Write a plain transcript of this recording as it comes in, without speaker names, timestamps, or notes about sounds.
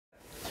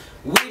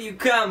Will you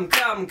come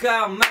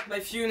at my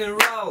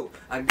funeral?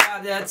 I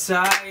got that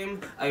time,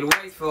 I'll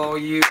wait for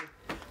you.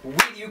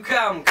 Will you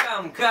come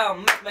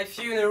at my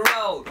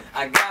funeral?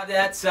 I got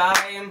that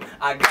time,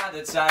 I got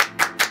the time.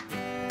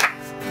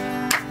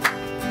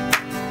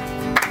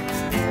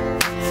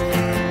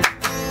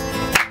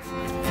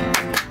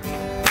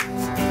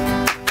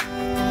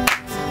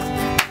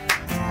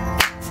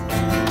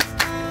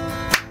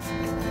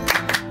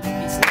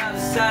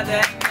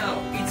 Saturday,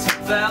 no, it's a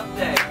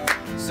birthday.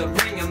 So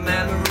bring your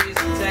memories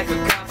and take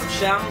a cup of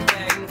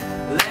champagne.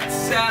 Let's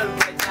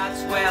celebrate,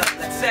 that's well,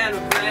 let's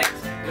celebrate.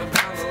 You're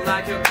gonna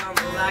like it.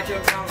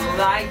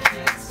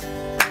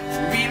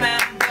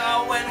 Remember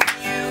when we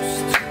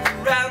used to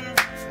run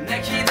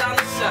naked on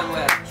the sun,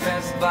 well,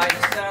 dressed by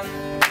the sun.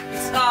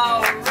 It's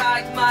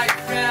alright, my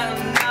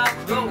friend, now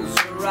close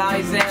your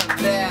eyes and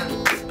then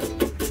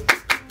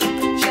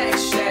shake,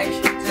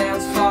 shake,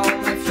 dance for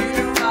my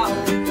funeral.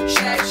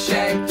 Shake,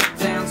 shake.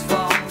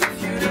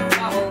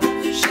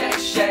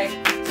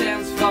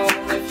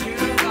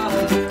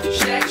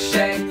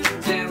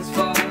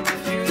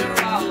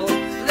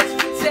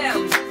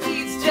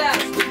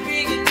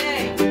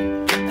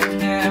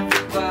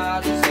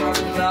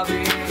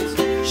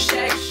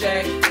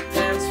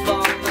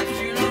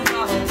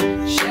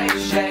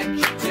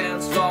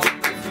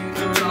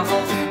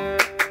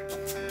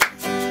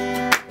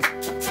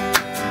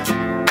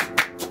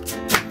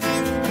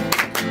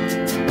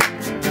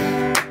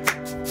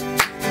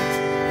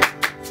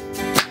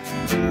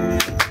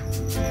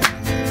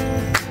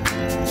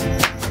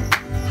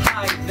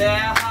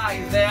 Hi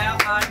there,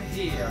 I'm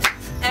here.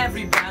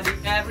 Everybody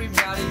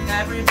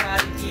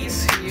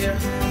is here.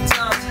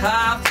 Don't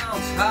have